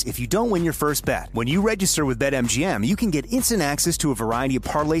bonus bets if you don't win your first bet. When you register with BetMGM, you can get instant access to a variety of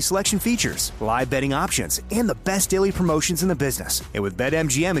parlay selection features, live betting options, and the best daily promotions in the business. And with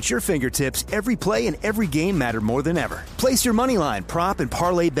BetMGM at your fingertips, every play and every game matter more than ever. Place your moneyline, prop, and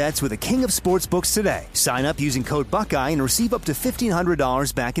parlay bets with the king of sportsbooks today. Sign up using code Buckeye and receive up to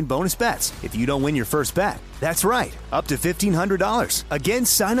 $1,500 back in bonus bets. if you don't win your first bet. That's right, up to $1,500. Again,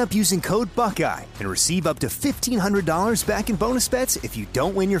 sign up using code Buckeye and receive up to $1,500 back in bonus bets if you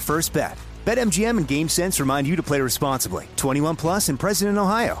don't win your first bet. BetMGM and GameSense remind you to play responsibly. 21 plus and present in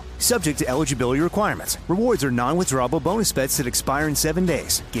Ohio. Subject to eligibility requirements. Rewards are non-withdrawable bonus bets that expire in 7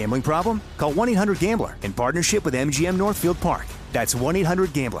 days. Gambling problem? Call 1-800-GAMBLER in partnership with MGM Northfield Park. That's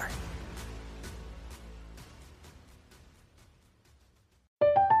 1-800-GAMBLER.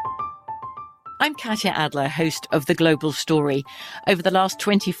 I'm Katya Adler, host of The Global Story. Over the last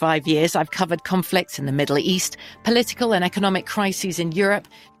 25 years, I've covered conflicts in the Middle East, political and economic crises in Europe,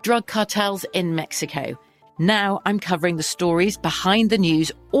 drug cartels in Mexico. Now I'm covering the stories behind the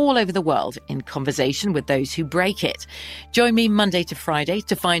news all over the world in conversation with those who break it. Join me Monday to Friday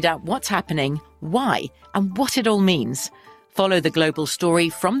to find out what's happening, why, and what it all means. Follow The Global Story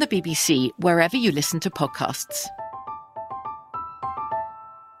from the BBC wherever you listen to podcasts.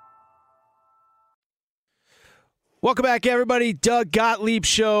 Welcome back, everybody. Doug Gottlieb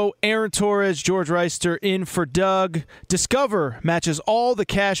Show. Aaron Torres, George Reister in for Doug. Discover matches all the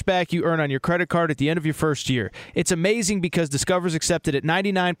cash back you earn on your credit card at the end of your first year. It's amazing because Discover's accepted at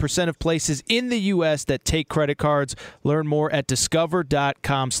 99% of places in the U.S. that take credit cards. Learn more at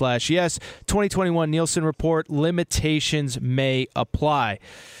discover.com/yes. 2021 Nielsen Report. Limitations may apply.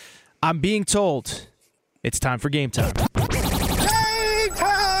 I'm being told it's time for game time.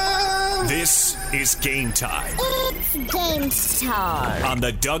 This is Game Time. It's game time. On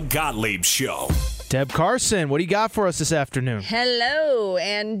the Doug Gottlieb Show. Deb Carson, what do you got for us this afternoon? Hello.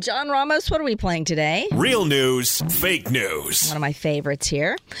 And John Ramos, what are we playing today? Real news, fake news. One of my favorites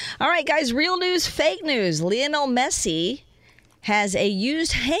here. All right, guys, real news, fake news. Lionel Messi has a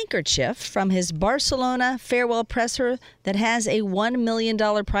used handkerchief from his Barcelona farewell presser that has a $1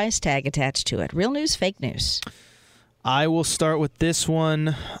 million price tag attached to it. Real news, fake news. I will start with this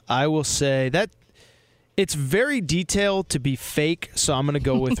one. I will say that it's very detailed to be fake, so I'm going to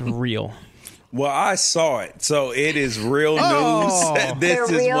go with real. Well, I saw it, so it is real news. This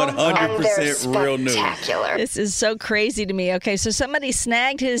is 100% real news. This is so crazy to me. Okay, so somebody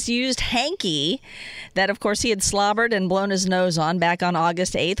snagged his used hanky that, of course, he had slobbered and blown his nose on back on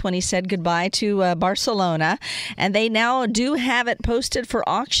August 8th when he said goodbye to Barcelona. And they now do have it posted for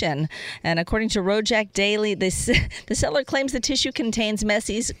auction. And according to Rojak Daily, the seller claims the tissue contains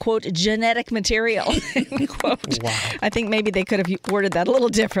Messi's, quote, genetic material, quote. Wow. I think maybe they could have worded that a little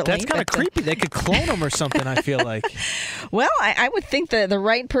differently. That's kind of creepy. They could clone him or something, I feel like. Well, I would think the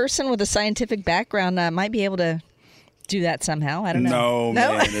right person with a scientific background might be able to do that somehow. I don't know. No,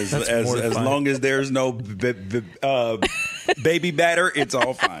 man. As long as there's no baby batter, it's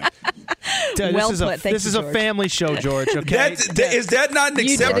all fine. This is a family show, George. Okay, is that not an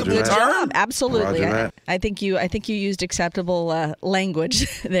acceptable term? Job. Absolutely. I think you used acceptable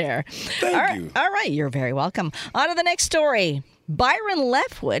language there. Thank you. All right, you're very welcome. On to the next story. Byron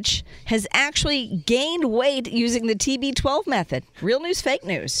Leftwich has actually gained weight using the TB12 method. Real news, fake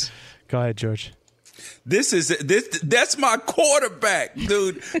news. Go ahead, George. That's my quarterback,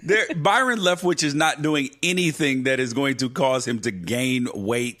 dude. Byron Leftwich is not doing anything that is going to cause him to gain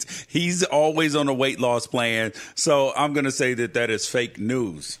weight. He's always on a weight loss plan. So I'm going to say that is fake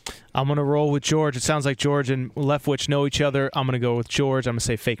news. I'm going to roll with George. It sounds like George and Leftwich know each other. I'm going to go with George. I'm going to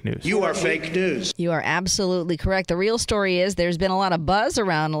say fake news. You are fake news. You are absolutely correct. The real story is there's been a lot of buzz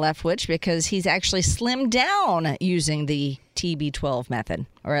around Leftwich because he's actually slimmed down using the TB12 method,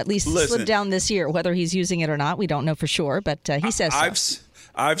 or at least slimmed down this year. Whether he's using it or not, we don't know for sure, but he says so.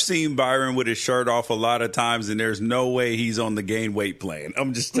 I've seen Byron with his shirt off a lot of times, and there's no way he's on the gain weight plan.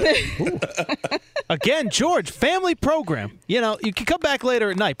 I'm just telling you. Again, George, family program. You know, you can come back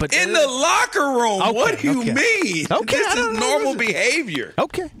later at night, but in the locker room. Okay, what do you mean? Okay, this is normal behavior.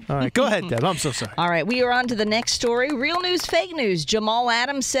 Okay, all right, go ahead, Deb. I'm so sorry. All right, we are on to the next story. Real news, fake news. Jamal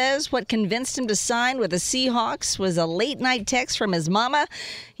Adams says what convinced him to sign with the Seahawks was a late night text from his mama.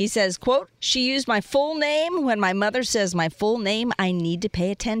 He says, quote, "She used my full name. When my mother says my full name, I need to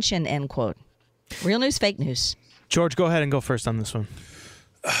pay attention," end quote. Real news, fake news. George, go ahead and go first on this one.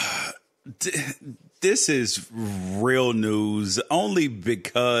 This is real news only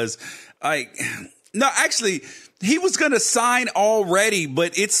because actually, he was going to sign already,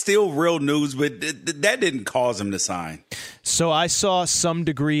 but it's still real news, but that didn't cause him to sign. So I saw some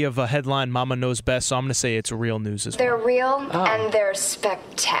degree of a headline, Mama Knows Best, so I'm going to say it's real news as well. They're real and they're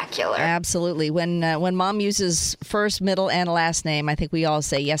spectacular. Absolutely. When Mom uses first, middle, and last name, I think we all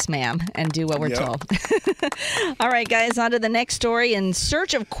say, yes, ma'am, and do what we're told. All right, guys, on to the next story. In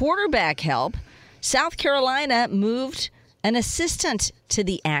search of quarterback help, South Carolina moved an assistant to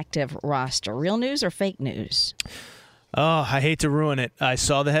the active roster. Real news or fake news? Oh, I hate to ruin it. I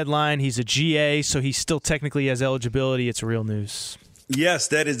saw the headline. He's a GA, so he still technically has eligibility. It's real news. Yes,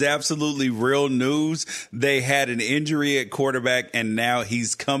 that is absolutely real news. They had an injury at quarterback, and now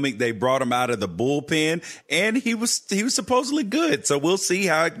he's coming. They brought him out of the bullpen, and he was supposedly good. So we'll see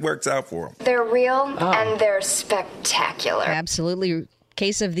how it works out for him. They're real and they're spectacular. Absolutely.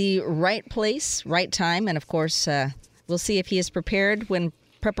 Case of the right place, right time, and of course, we'll see if he is prepared when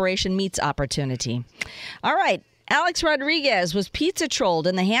preparation meets opportunity. All right. Alex Rodriguez was pizza trolled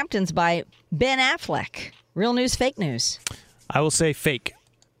in the Hamptons by Ben Affleck. Real news, fake news? I will say fake.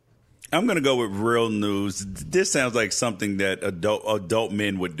 I'm going to go with real news. This sounds like something that adult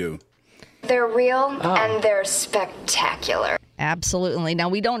men would do. They're real and they're spectacular. Absolutely. Now,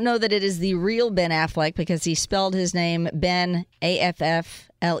 we don't know that it is the real Ben Affleck because he spelled his name Ben,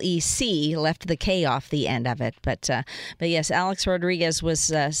 A-F-F-L-E-C, left the K off the end of it. But yes, Alex Rodriguez was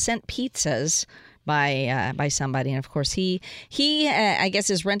sent pizzas by somebody, and of course he I guess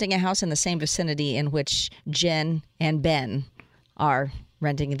is renting a house in the same vicinity in which Jen and Ben are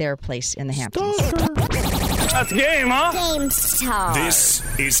renting their place in the Hamptons. That's game, huh? Game time.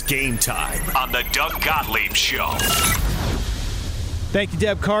 This is Game Time on the Doug Gottlieb Show. Thank you,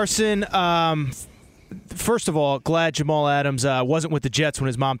 Deb Carson. First of all, glad Jamal Adams wasn't with the Jets when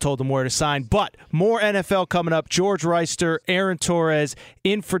his mom told him where to sign. But more NFL coming up. George Reister, Aaron Torres,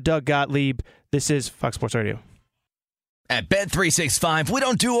 in for Doug Gottlieb. This is Fox Sports Radio. At Bet365, we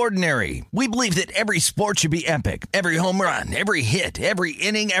don't do ordinary. We believe that every sport should be epic. Every home run, every hit, every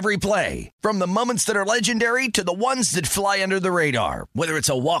inning, every play. From the moments that are legendary to the ones that fly under the radar. Whether it's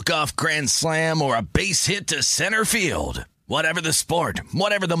a walk-off grand slam or a base hit to center field. Whatever the sport,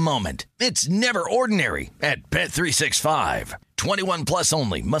 whatever the moment. It's never ordinary at Bet365. 21 plus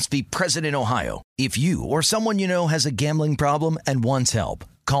only. Must be present in Ohio. If you or someone you know has a gambling problem and wants help,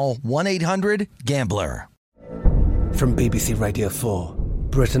 call 1-800-GAMBLER. From BBC Radio 4,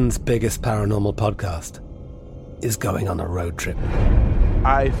 Britain's biggest paranormal podcast is going on a road trip.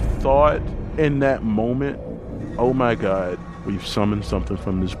 I thought in that moment, oh my God, we've summoned something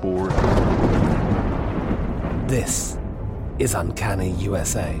from this board. This is Uncanny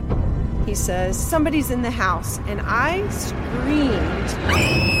USA. He says, somebody's in the house, and I screamed.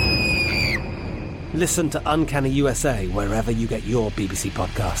 Listen to Uncanny USA wherever you get your BBC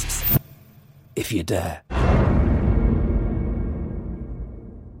podcasts, if you dare.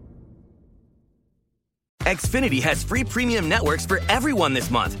 Xfinity has free premium networks for everyone this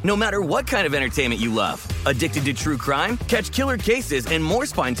month, no matter what kind of entertainment you love. Addicted to true crime? Catch killer cases and more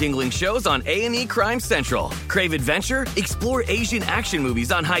spine-tingling shows on A&E Crime Central. Crave adventure? Explore Asian action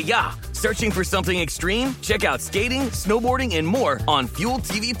movies on Hi-Ya. Searching for something extreme? Check out skating, snowboarding, and more on Fuel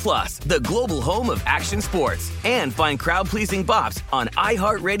TV Plus, the global home of action sports. And find crowd-pleasing bops on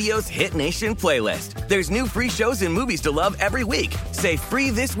iHeartRadio's Hit Nation playlist. There's new free shows and movies to love every week. Say free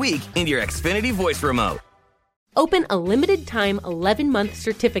this week in your Xfinity voice remote. Open a limited-time 11-month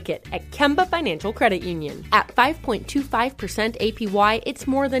certificate at Kemba Financial Credit Union. At 5.25% APY, it's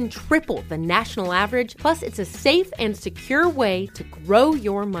more than triple the national average, plus it's a safe and secure way to grow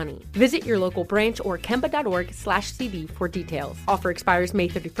your money. Visit your local branch or kemba.org/CD for details. Offer expires May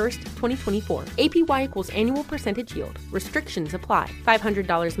 31st, 2024. APY equals annual percentage yield. Restrictions apply.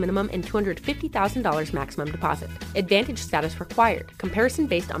 $500 minimum and $250,000 maximum deposit. Advantage status required. Comparison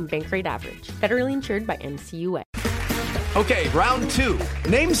based on bank rate average. Federally insured by NCUA. Okay, round two.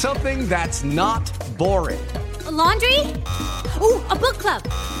 Name something that's not boring. A laundry? Ooh, a book club.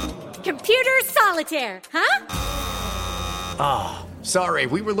 Computer solitaire, huh? Ah, sorry,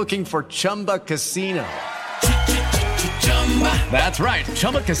 we were looking for Chumba Casino. That's right,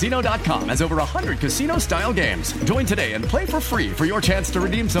 ChumbaCasino.com has over 100 casino-style games. Join today and play for free for your chance to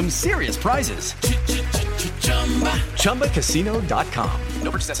redeem some serious prizes. ChumbaCasino.com.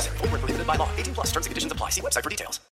 No purchase necessary. Void where prohibited by law. 18 plus terms and conditions apply. See website for details.